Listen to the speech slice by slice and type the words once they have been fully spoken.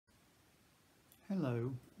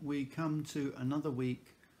Hello, we come to another week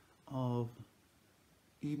of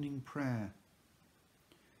evening prayer.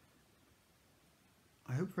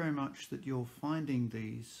 I hope very much that you're finding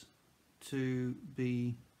these to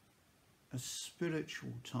be a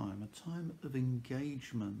spiritual time, a time of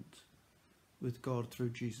engagement with God through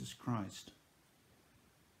Jesus Christ.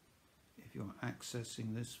 If you're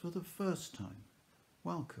accessing this for the first time,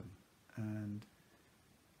 welcome. And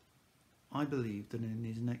I believe that in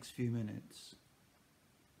these next few minutes,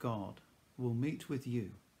 God will meet with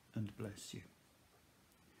you and bless you.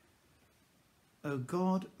 O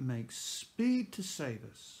God, make speed to save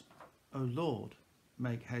us. O Lord,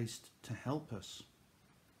 make haste to help us.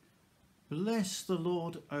 Bless the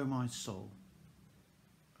Lord, O my soul.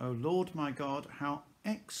 O Lord my God, how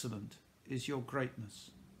excellent is your greatness.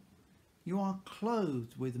 You are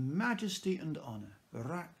clothed with majesty and honour,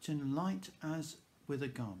 wrapped in light as with a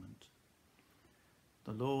garment.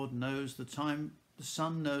 The Lord knows the time. The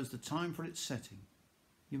sun knows the time for its setting.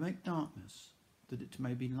 You make darkness that it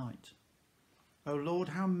may be light. O Lord,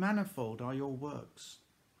 how manifold are your works.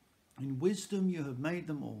 In wisdom you have made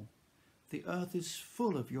them all. The earth is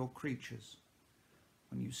full of your creatures.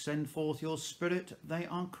 When you send forth your spirit, they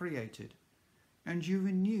are created, and you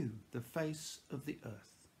renew the face of the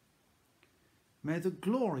earth. May the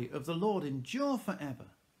glory of the Lord endure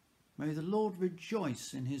forever. May the Lord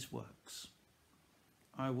rejoice in his works.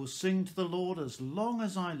 I will sing to the Lord as long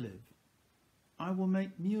as I live. I will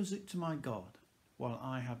make music to my God while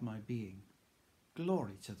I have my being.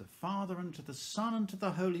 Glory to the Father, and to the Son, and to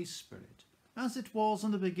the Holy Spirit, as it was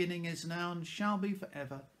in the beginning, is now, and shall be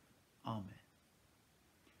forever. Amen.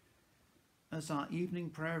 As our evening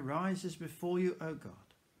prayer rises before you, O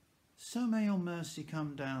God, so may your mercy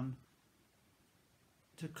come down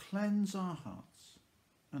to cleanse our hearts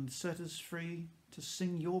and set us free to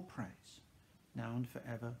sing your praise, now and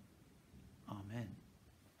forever. Amen.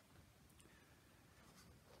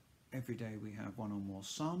 Every day we have one or more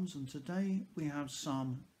psalms, and today we have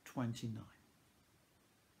Psalm 29.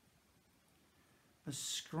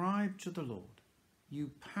 Ascribe to the Lord,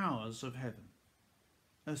 you powers of heaven.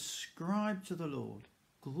 Ascribe to the Lord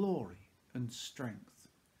glory and strength.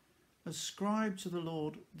 Ascribe to the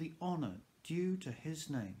Lord the honour due to his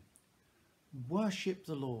name. Worship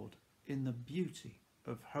the Lord in the beauty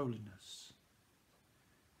of holiness.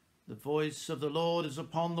 The voice of the Lord is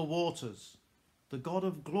upon the waters. The God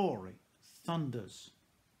of glory thunders.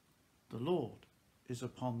 The Lord is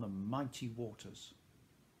upon the mighty waters.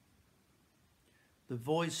 The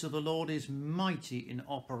voice of the Lord is mighty in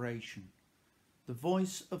operation. The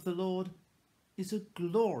voice of the Lord is a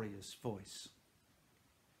glorious voice.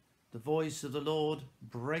 The voice of the Lord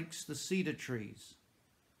breaks the cedar trees.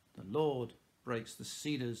 The Lord breaks the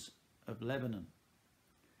cedars of Lebanon.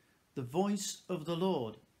 The voice of the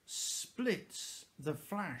Lord splits the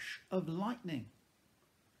flash of lightning.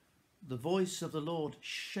 The voice of the Lord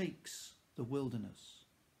shakes the wilderness.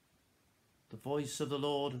 The voice of the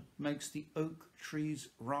Lord makes the oak trees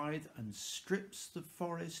writhe and strips the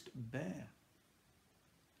forest bare.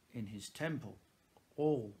 In his temple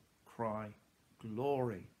all cry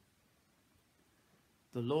glory.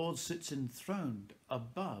 The Lord sits enthroned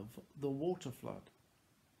above the water flood.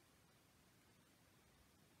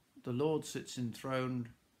 The Lord sits enthroned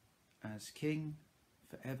as King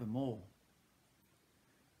forevermore.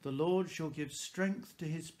 The Lord shall give strength to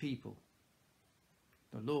his people.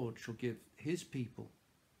 The Lord shall give his people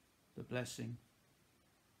the blessing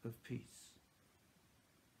of peace.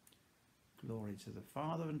 Glory to the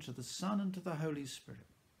Father, and to the Son, and to the Holy Spirit,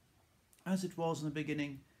 as it was in the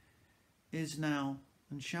beginning, is now,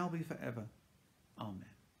 and shall be forever.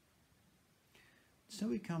 Amen. So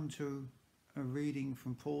we come to a reading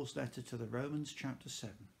from Paul's letter to the Romans, chapter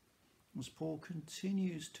 7, as Paul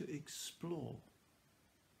continues to explore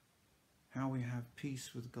how we have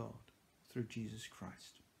peace with God through Jesus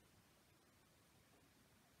Christ.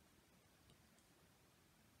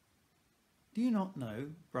 Do you not know,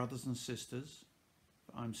 brothers and sisters,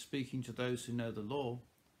 for I'm speaking to those who know the law,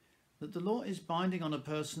 that the law is binding on a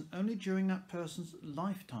person only during that person's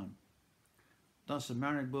lifetime? Thus a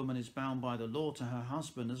married woman is bound by the law to her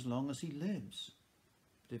husband as long as he lives.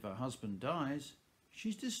 But if her husband dies,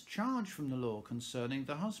 she's discharged from the law concerning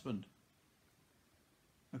the husband.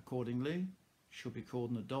 Accordingly, she'll be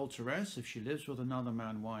called an adulteress if she lives with another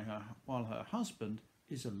man while her husband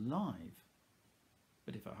is alive.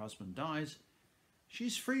 But if her husband dies, she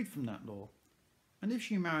is freed from that law, and if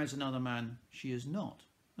she marries another man, she is not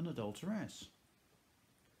an adulteress.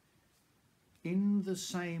 In the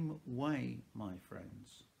same way, my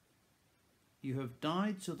friends, you have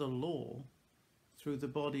died to the law through the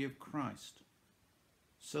body of Christ,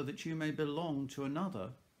 so that you may belong to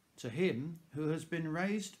another, to him who has been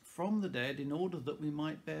raised from the dead, in order that we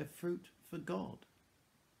might bear fruit for God.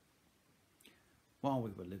 While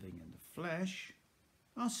we were living in the flesh,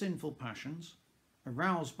 our sinful passions,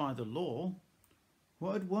 aroused by the law,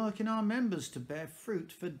 were at work in our members to bear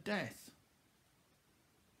fruit for death.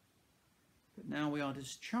 But now we are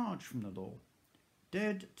discharged from the law,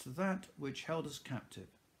 dead to that which held us captive,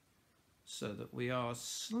 so that we are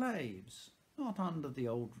slaves, not under the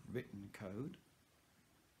old written code,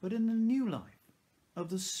 but in the new life of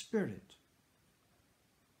the Spirit.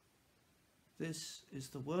 This is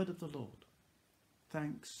the word of the Lord.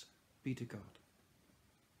 Thanks be to God.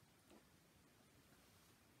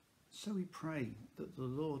 So we pray that the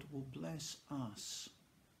Lord will bless us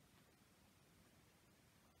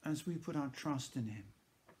as we put our trust in him,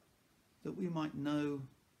 that we might know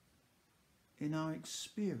in our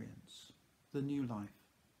experience the new life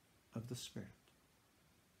of the Spirit.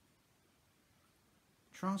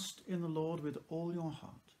 Trust in the Lord with all your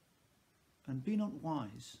heart, and be not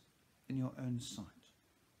wise in your own sight.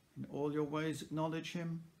 In all your ways acknowledge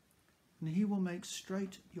him, and he will make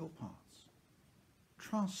straight your paths.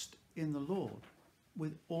 Trust in the Lord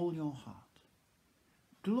with all your heart.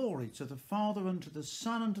 Glory to the Father, and to the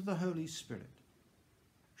Son, and to the Holy Spirit.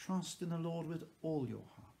 Trust in the Lord with all your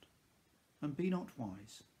heart, and be not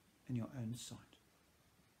wise in your own sight.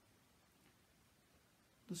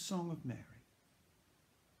 The Song of Mary.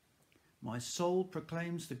 My soul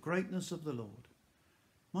proclaims the greatness of the Lord.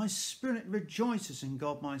 My spirit rejoices in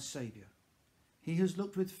God my Saviour. He has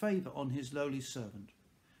looked with favour on his lowly servant.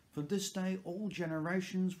 From this day all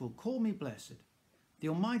generations will call me blessed. The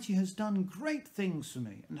Almighty has done great things for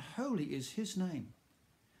me, and holy is his name.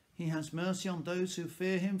 He has mercy on those who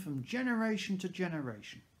fear him from generation to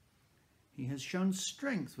generation. He has shown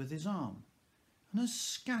strength with his arm, and has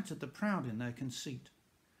scattered the proud in their conceit,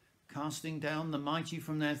 casting down the mighty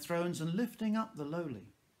from their thrones and lifting up the lowly.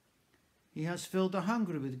 He has filled the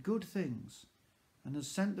hungry with good things, and has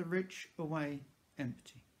sent the rich away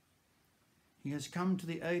empty. He has come to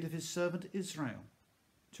the aid of his servant Israel,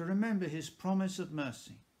 to remember his promise of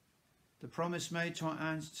mercy, the promise made to our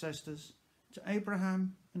ancestors, to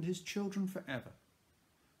Abraham and his children forever.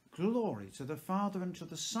 Glory to the Father, and to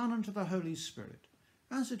the Son, and to the Holy Spirit,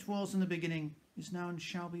 as it was in the beginning, is now, and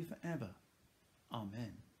shall be forever.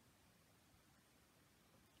 Amen.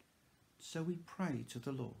 So we pray to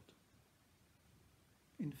the Lord.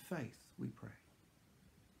 In faith we pray.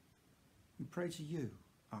 We pray to you,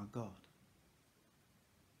 our God,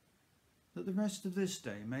 that the rest of this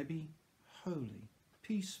day may be holy,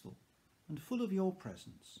 peaceful, and full of your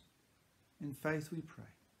presence. In faith we pray.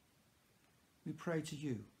 We pray to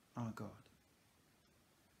you, our God,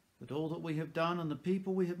 that all that we have done and the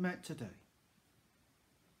people we have met today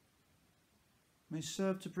may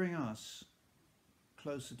serve to bring us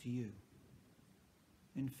closer to you.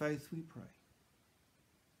 In faith we pray.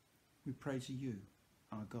 We pray to you,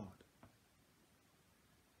 our God,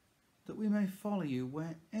 that we may follow you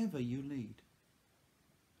wherever you lead.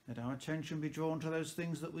 Let our attention be drawn to those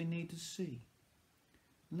things that we need to see,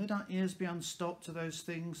 and let our ears be unstopped to those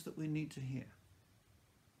things that we need to hear.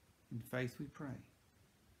 In faith we pray.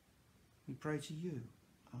 We pray to you,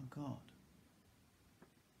 our God,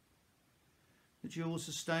 that you will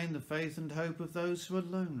sustain the faith and hope of those who are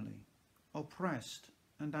lonely, oppressed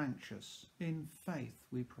and anxious. In faith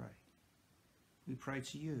we pray. We pray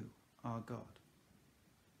to you, our God,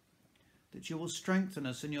 that you will strengthen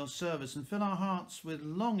us in your service and fill our hearts with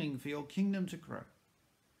longing for your kingdom to grow.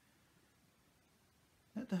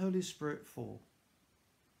 Let the Holy Spirit fall,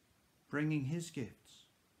 bringing his gifts,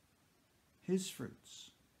 his fruits,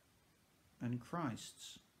 and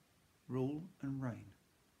Christ's rule and reign.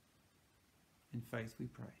 In faith we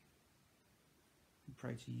pray. We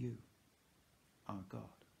pray to you, our God.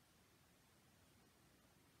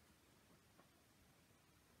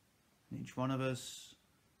 And each one of us,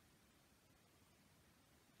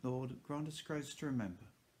 Lord, grant us grace to remember,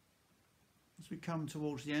 as we come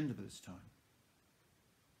towards the end of this time,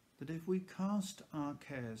 that if we cast our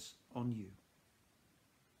cares on you,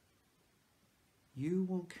 you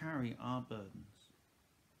will carry our burdens,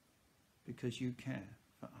 because you care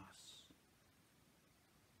for us.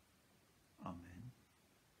 Amen.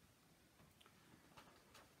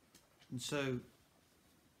 And so,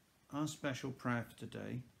 our special prayer for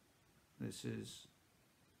today, this is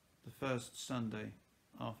the first Sunday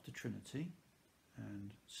after Trinity,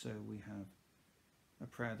 and so we have a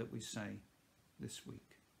prayer that we say this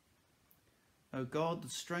week. O God, the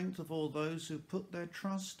strength of all those who put their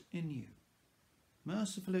trust in you,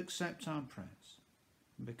 mercifully accept our prayers,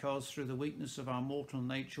 and because through the weakness of our mortal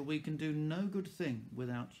nature we can do no good thing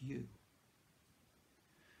without you.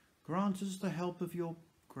 Grant us the help of your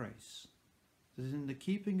grace, that in the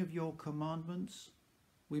keeping of your commandments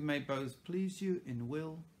we may both please you in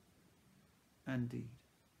will and deed.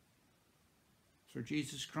 Through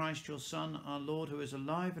Jesus Christ, your Son, our Lord, who is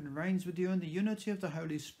alive and reigns with you in the unity of the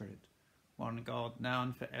Holy Spirit, one God, now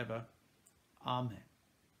and forever. Amen.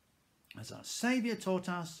 As our Saviour taught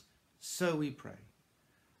us, so we pray.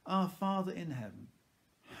 Our Father in heaven,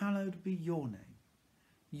 hallowed be your name.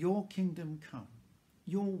 Your kingdom come.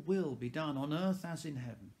 Your will be done on earth as in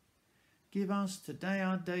heaven. Give us today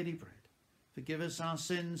our daily bread. Forgive us our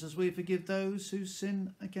sins as we forgive those who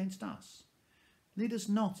sin against us. Lead us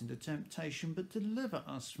not into temptation, but deliver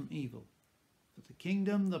us from evil. For the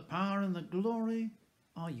kingdom, the power, and the glory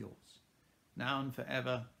are yours, now and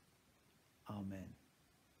forever. Amen.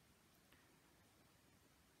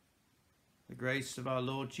 The grace of our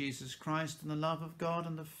Lord Jesus Christ, and the love of God,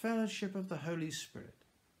 and the fellowship of the Holy Spirit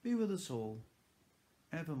be with us all,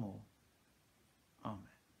 evermore. Amen.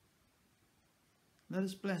 Let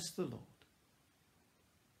us bless the Lord.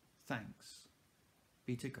 Thanks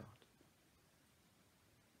be to God.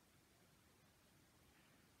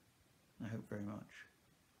 I hope very much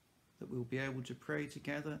that we'll be able to pray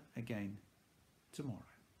together again tomorrow.